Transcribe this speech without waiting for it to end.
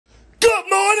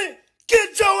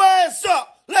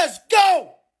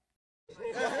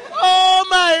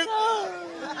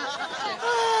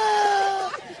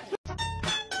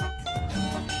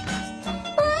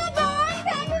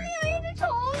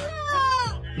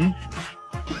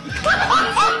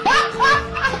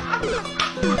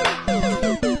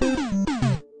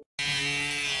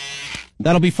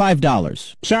That'll be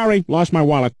 $5. Sorry, lost my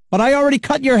wallet. But I already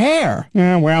cut your hair.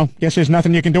 Yeah, well, guess there's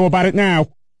nothing you can do about it now.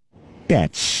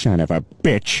 That son of a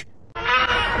bitch.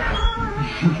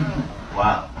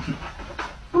 Wow.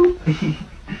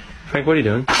 Frank, what are you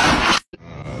doing?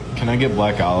 Can I get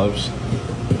black olives?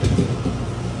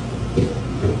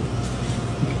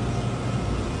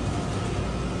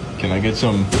 Can I get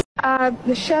some?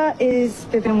 The shirt is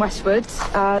Vivienne Westwood,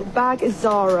 the bag is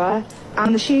Zara,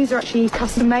 and the shoes are actually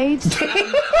custom made.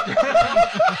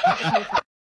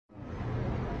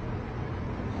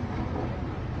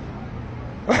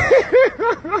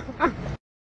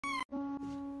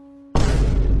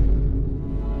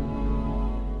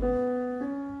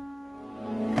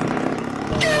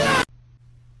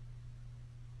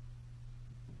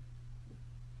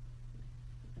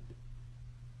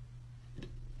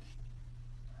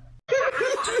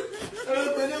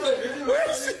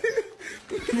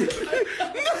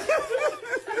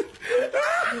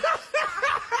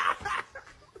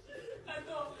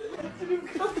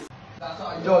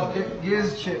 George, get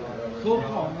his chip.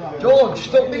 George,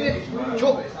 stop being it.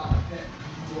 George.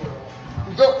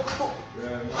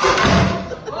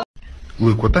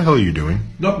 Luke, what the hell are you doing?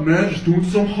 Nothing, man. Just doing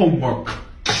some homework.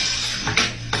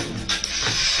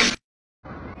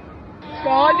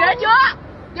 Rồi, ghê chưa?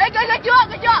 Ghê chưa? Ghê chưa?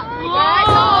 Ghê chưa? Ghê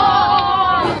chưa?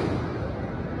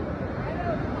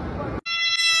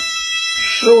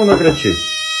 Що вона кричить?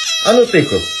 А ну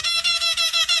тихо.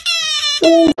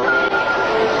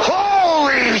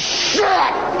 Holy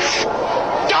shit!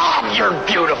 God, you're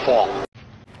beautiful!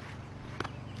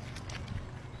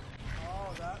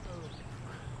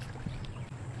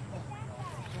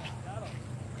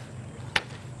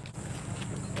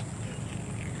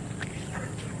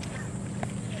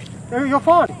 Hey, you're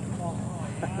fine.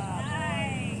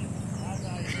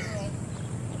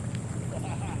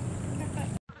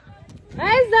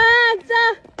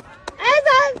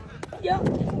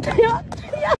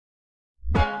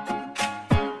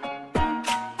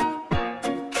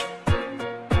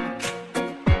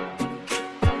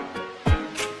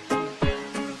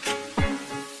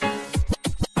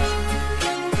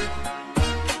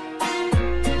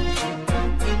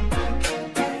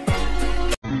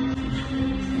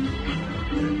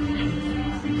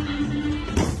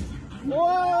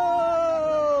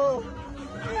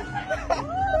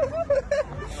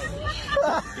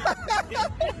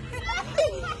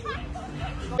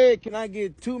 Hey, can I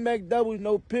get 2 McDoubles,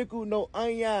 no pickle, no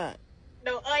onion?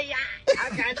 No onion. I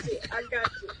got you. I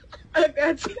got you. I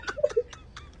got you.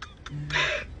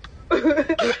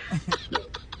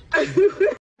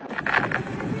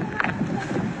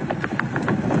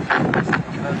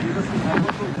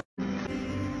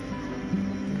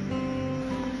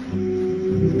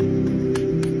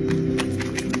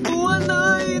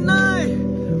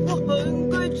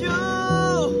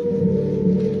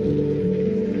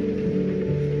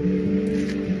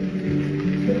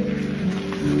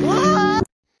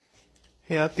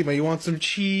 Hey, Atima, you want some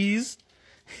cheese?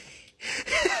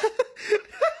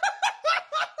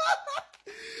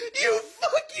 You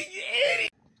fucking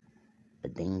idiot!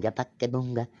 Badinga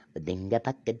pakadunga, badinga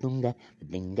pakadunga,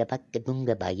 badinga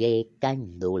pakadunga, baye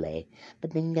candole.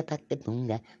 Badinga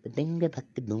pakadunga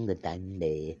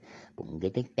tande. Bunga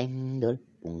tangdol,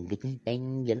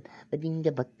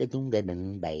 badinga pakadunga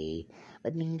nambay.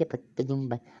 Badinga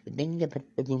pakadumba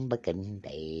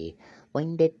kande.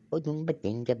 One day,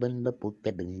 badinga bunda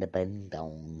puka bunda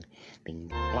bandong.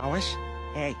 Lois?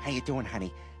 Hey, how you doing,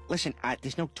 honey? Listen,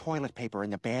 there's no toilet paper in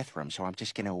the bathroom, so I'm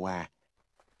just gonna,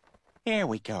 There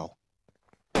we go.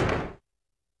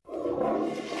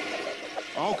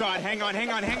 Oh, God, hang on. What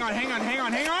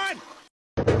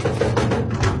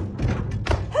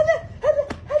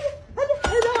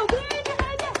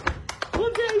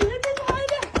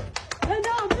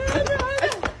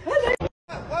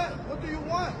do you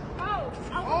want?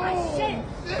 My shit.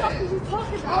 What are you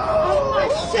talking about? My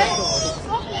shit.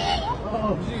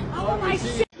 My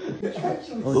shit.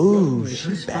 Ooh,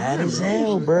 she's bad as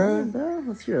hell, bro.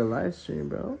 Let's hear a live stream,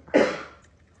 bro.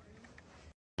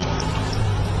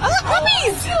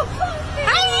 Puppies!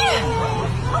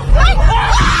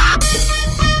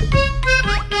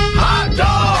 Hot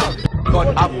dog! God,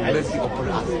 have mercy upon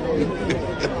us.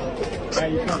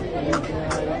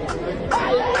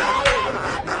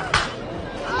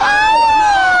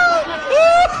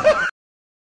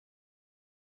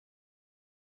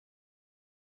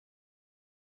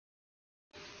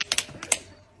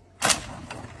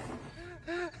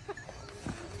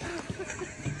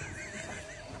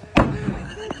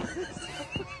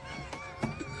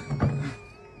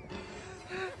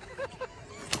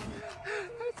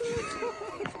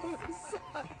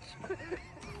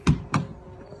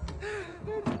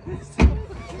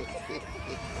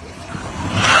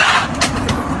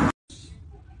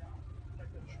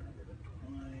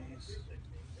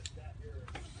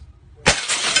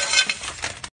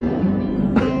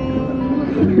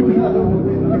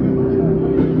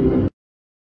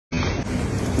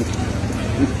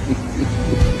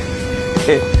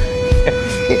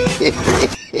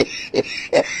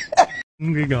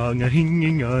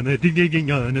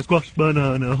 Squash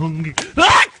banana hungry.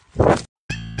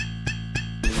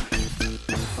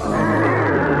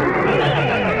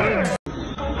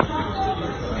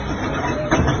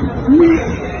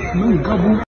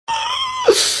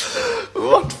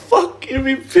 What fuck är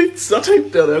min pizza,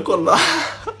 tänkte jag när jag kollade.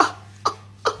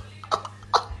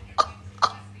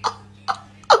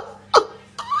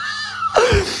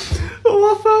 Och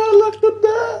varför har jag lagt den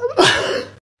där?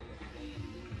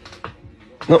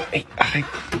 No,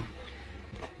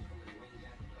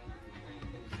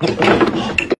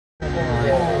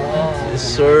 Yes,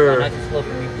 sir.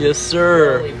 Yes,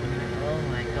 sir.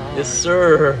 Yes,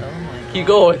 sir. Keep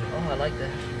going. Oh, I like that.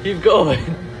 Keep going. Oh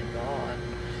my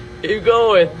god. Keep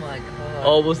going. Oh my god.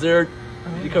 Almost there.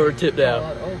 You cover tip down.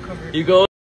 Oh, cover it. You go.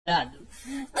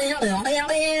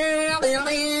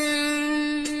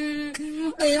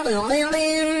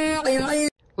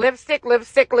 Lipstick,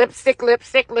 lipstick, lipstick,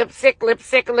 lipstick, lipstick,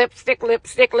 lipstick, lipstick,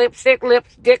 lipstick, lipstick,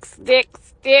 lipstick,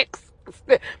 sticks,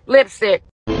 lipstick.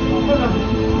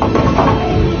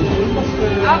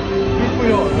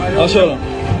 Ja, kör då.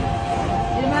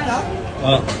 Är du med då?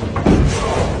 Ja.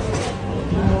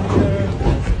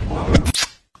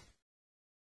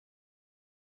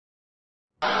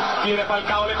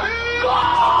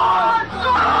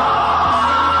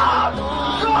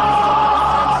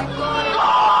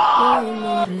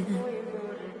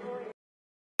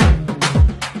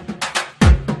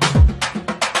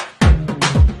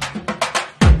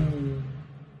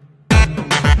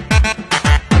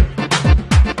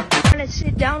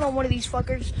 Sit down on one of these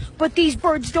fuckers, but these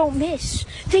birds don't miss.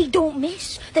 They don't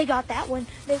miss. They got that one.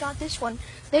 They got this one.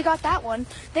 They got that one.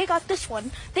 They got this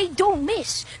one. They don't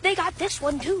miss. They got this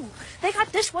one too. They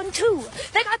got this one too.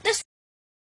 They got this.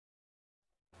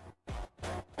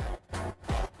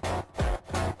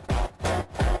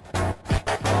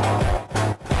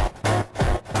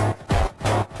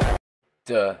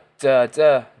 Da da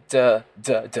da da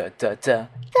da da da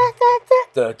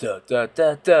da da da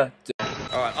da da.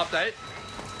 Alright, update.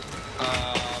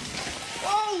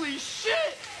 Holy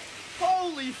shit!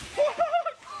 Holy fuck!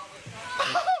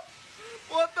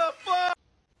 What the fuck?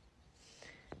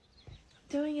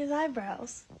 Doing his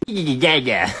eyebrows.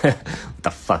 Yeah. What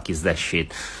the fuck is that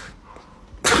shit?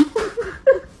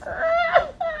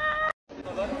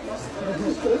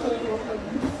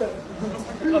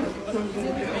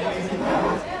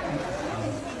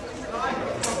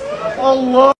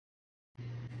 Allah.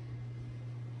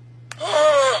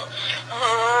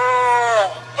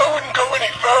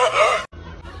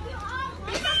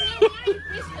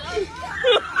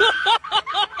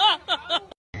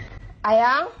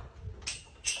 Ayang?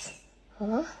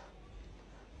 Hah?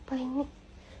 Apa ini?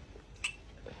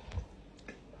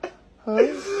 Hah?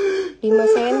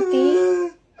 5 senti?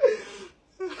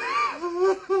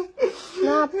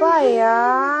 Kenapa ya?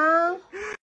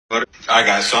 Alright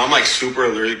guys, so I'm like super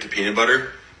allergic to peanut butter.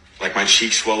 Like my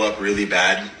cheeks swell up really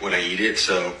bad when I eat it,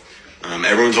 so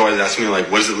everyone's always asking me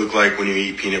like, what does it look like when you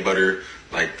eat peanut butter?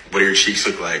 Like, what do your cheeks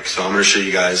look like? So I'm gonna show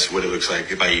you guys what it looks like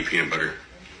if I eat peanut butter.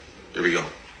 Here we go.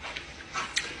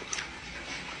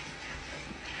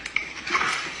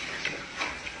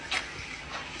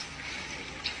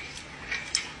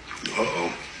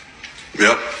 Uh-oh.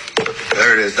 Yep.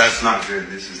 There it is. That's not good.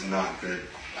 This is not good.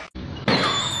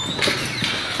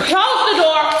 Close the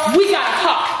door. We gotta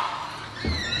talk.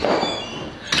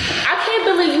 I can't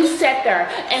believe you sat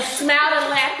there and smiled and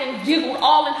laughed and giggled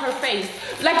all in her face.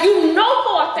 Like you know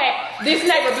for a fact this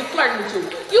neighbor be flirting with you.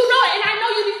 You know it, and I know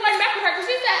you be flirting back with her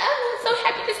because she said, oh, I'm so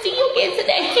happy to see you again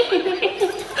today.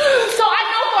 So I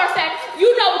know for a fact you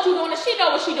know what you're doing and she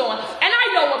know what she's doing. And I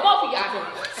know what both of y'all do.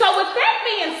 So with that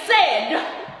being said,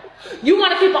 you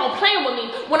want to keep on playing with me.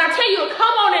 When I tell you to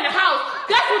come on in the house,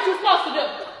 that's what you're supposed to do.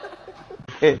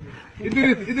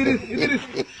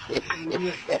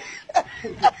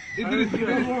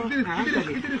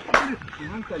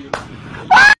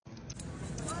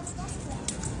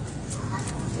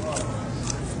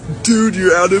 Dude,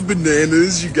 you're out of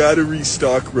bananas. You gotta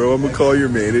restock, bro. I'm gonna call your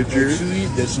manager. Actually,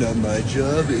 that's not my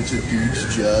job. It's a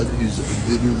dude's job who's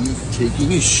literally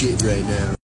taking a shit right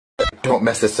now. Don't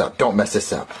mess this up. Don't mess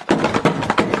this up.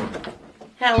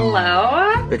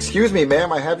 Hello? Excuse me,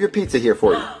 ma'am. I have your pizza here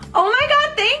for you. Oh my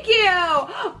god, thank you!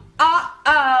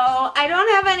 Uh-oh, I don't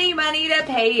have any money to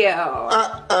pay you.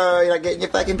 Uh-oh, you're not getting your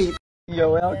fucking pizza. You're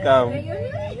welcome.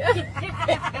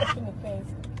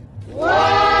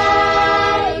 Why?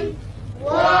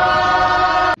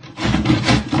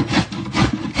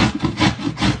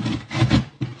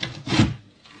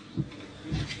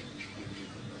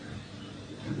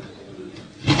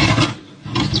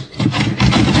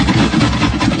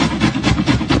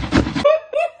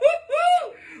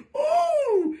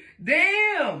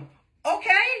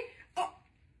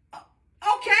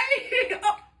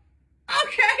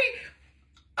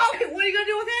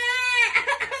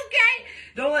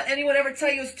 let anyone ever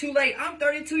tell you it's too late. I'm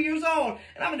 32 years old,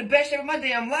 and I'm in the best shape of my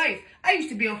damn life. I used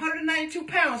to be 192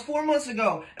 pounds 4 months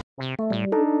ago.